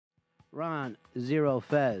Ron Zero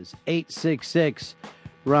Fez. 866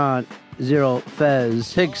 Ron Zero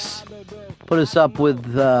Fez. Hicks put us up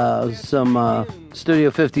with some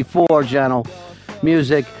Studio 54 channel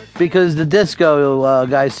music because the disco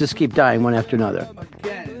guys just keep dying one after another.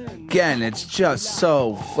 Again, it's just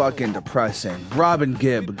so fucking depressing. Robin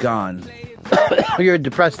Gibb gone. You're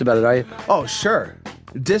depressed about it, are you? Oh, sure.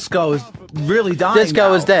 Disco is really dying. Disco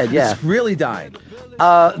now. is dead, yeah. It's really dying.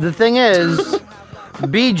 The thing is,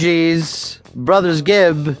 Bee Gees, Brothers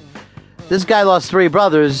Gibb, this guy lost 3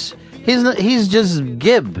 brothers. He's just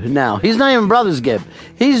Gibb now. He's not even Brothers Gibb.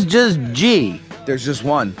 He's just G. There's just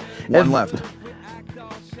one left.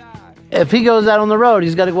 If he goes out on the road,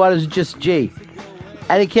 he's got to go out as just G.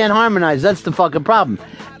 And he can't harmonize. That's the fucking problem.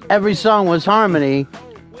 Every song was harmony.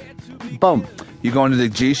 Boom. You going to the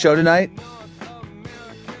G show tonight?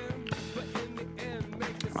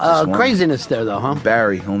 Craziness there, though, huh?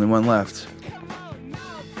 Barry, only one left.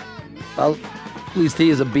 Well, at least he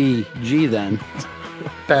is a BG then.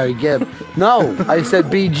 Barry Gibb. No, I said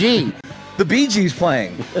BG. The Bee Gees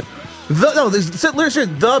playing.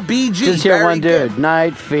 Listen, the Bee Gees. Just hear Barry one dude. Gibb.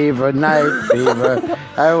 Night fever, night fever.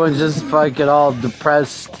 Everyone's just fucking all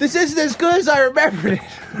depressed. This isn't as good as I remembered it.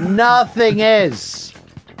 Nothing is.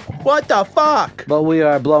 What the fuck? But we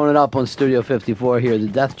are blowing it up on Studio 54 here, the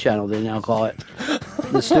Death Channel, they now call it.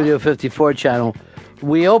 The Studio 54 channel.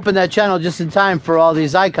 We opened that channel just in time for all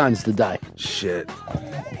these icons to die. Shit.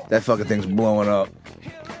 That fucking thing's blowing up.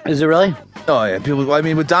 Is it really? Oh yeah, people.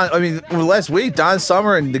 With last week, Don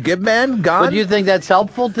Summer and the Gibb Man gone. But do you think that's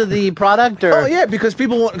helpful to the product, or? Oh yeah, because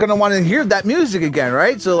people are gonna want to hear that music again,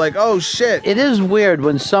 right? So like, oh shit. It is weird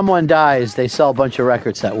when someone dies, they sell a bunch of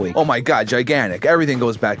records that week. Oh my god, gigantic! Everything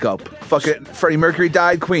goes back up. Fucking Freddie Mercury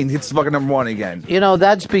died, Queen hits the fucking #1 again. You know,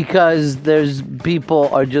 that's because there's people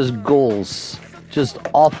are just ghouls, just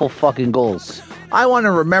awful fucking ghouls. I want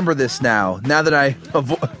to remember this now that I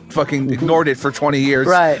fucking ignored it for 20 years.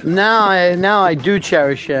 Right. Now I do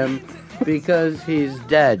cherish him because he's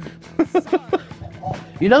dead.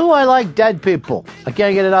 You know who I like? Dead people. I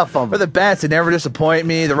can't get enough of They're them. the best. They never disappoint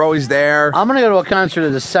me. They're always there. I'm going to go to a concert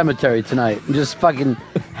at the cemetery tonight and just fucking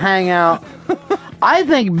hang out. I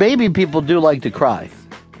think maybe people do like to cry.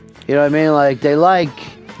 You know what I mean? Like, they like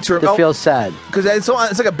to feel sad. Because it's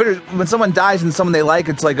like a bitter... When someone dies and someone they like,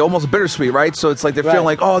 it's like almost bittersweet, right? So it's like they're feeling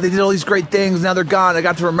like, oh, they did all these great things, now they're gone. I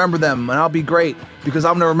got to remember them, and I'll be great because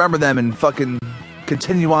I'm going to remember them and fucking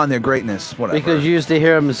continue on their greatness. Whatever. Because you used to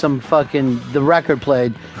hear them the record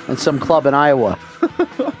played in some club in Iowa.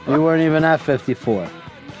 You weren't even at 54.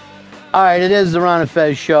 All right, it is the Ron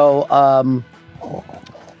Fez show.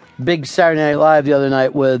 Big Saturday Night Live the other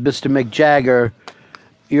night with Mr. Mick Jagger.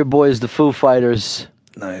 Your boys, the Foo Fighters.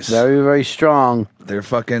 Nice. Very, very strong. They're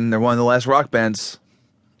one of the last rock bands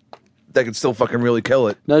that could still fucking really kill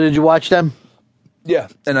it. No, did you watch them? Yeah.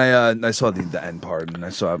 And I saw the end part, and I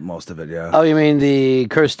saw most of it, yeah. Oh, you mean the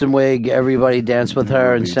Kirsten Wig, everybody dance with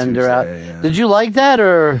her and send her out? Yeah. Did you like that,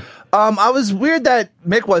 or? I was weird that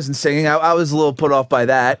Mick wasn't singing. I was a little put off by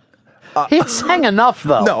that. He sang enough,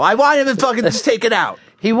 though. No, I wanted him to fucking just take it out.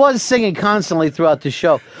 He was singing constantly throughout the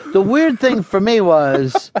show. The weird thing for me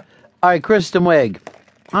was, all right, Kristen Wiig.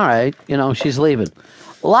 All right, she's leaving.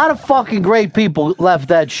 A lot of fucking great people left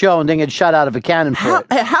that show and didn't get shot out of a cannon for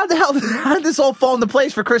it. How the hell did this all fall into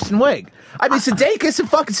place for Kristen Wiig? I mean, Sudeikis and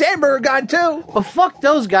fucking Sandberg are gone too. But fuck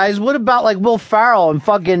those guys. What about like Will Ferrell and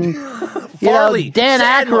fucking Farley, Dan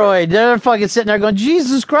Aykroyd? They're fucking sitting there going,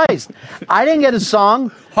 Jesus Christ. I didn't get a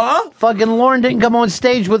song. Huh? Fucking Lauren didn't come on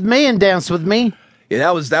stage with me and dance with me. Yeah,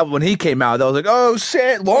 that was when he came out. I was like, oh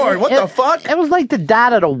shit, Lauren, what the fuck? It was like the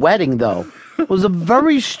dad at a wedding, though. It was a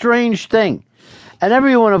very strange thing. And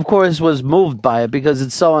everyone, of course, was moved by it because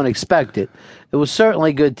it's so unexpected. It was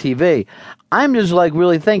certainly good TV. I'm just like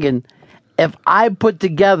really thinking, if I put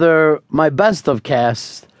together my best of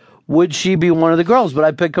cast, would she be one of the girls? Would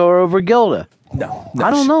I pick her over Gilda? No,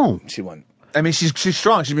 I don't know. She wouldn't. I mean, she's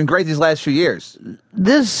strong. She's been great these last few years.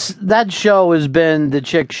 That show has been the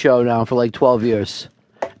chick show now for like 12 years.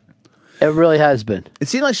 It really has been. It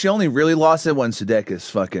seemed like she only really lost it when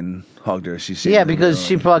Sudeikis fucking hugged her. Yeah, because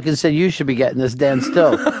she fucking said, you should be getting this dance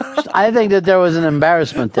too. I think that there was an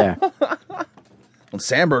embarrassment there. Well,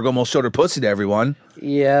 Sandberg almost showed her pussy to everyone.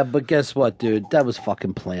 Yeah, but guess what, dude? That was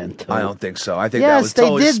fucking planned too. I don't think so. I think that was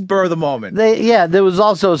totally spur of the moment. There was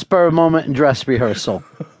also a spur of the moment in dress rehearsal.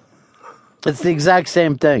 It's the exact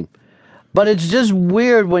same thing. But it's just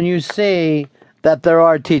weird when you see that there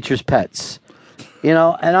are teachers' pets.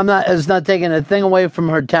 And it's not taking a thing away from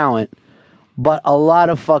her talent, but a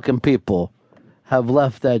lot of fucking people have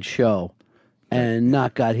left that show and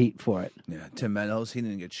not got heat for it. Yeah, Tim Meadows, he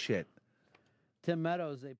didn't get shit. Tim Meadows, they